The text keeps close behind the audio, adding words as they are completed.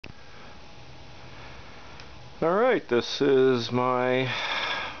Alright, this is my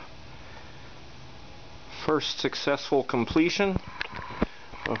first successful completion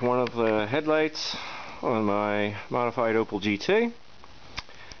of one of the headlights on my modified Opel GT,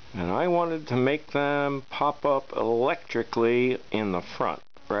 and I wanted to make them pop up electrically in the front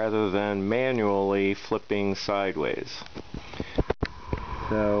rather than manually flipping sideways.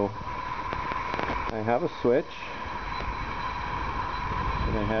 So I have a switch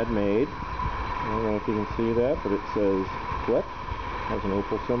that I had made. I don't know if you can see that, but it says flip, has an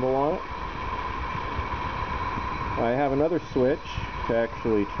Opel symbol on it. I have another switch to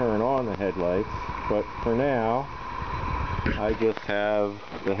actually turn on the headlights, but for now I just have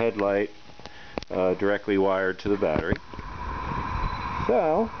the headlight directly wired to the battery.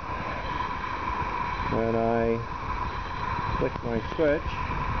 So when I flick my switch,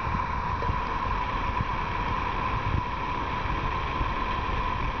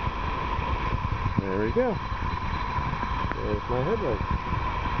 there we go. There's my headlights.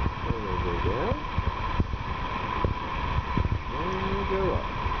 And they go down. And they go up.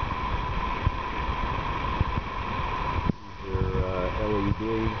 These are LED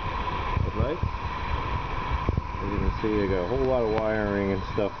headlights. As you can see, I got a whole lot of wiring and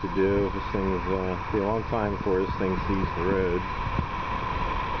stuff to do. This thing is be a long time before this thing sees the road.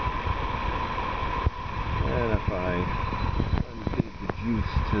 And if I undid the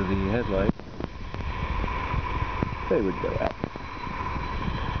juice to the headlight, they would go out.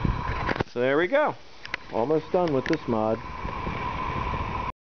 So there we go. Almost done with this mod.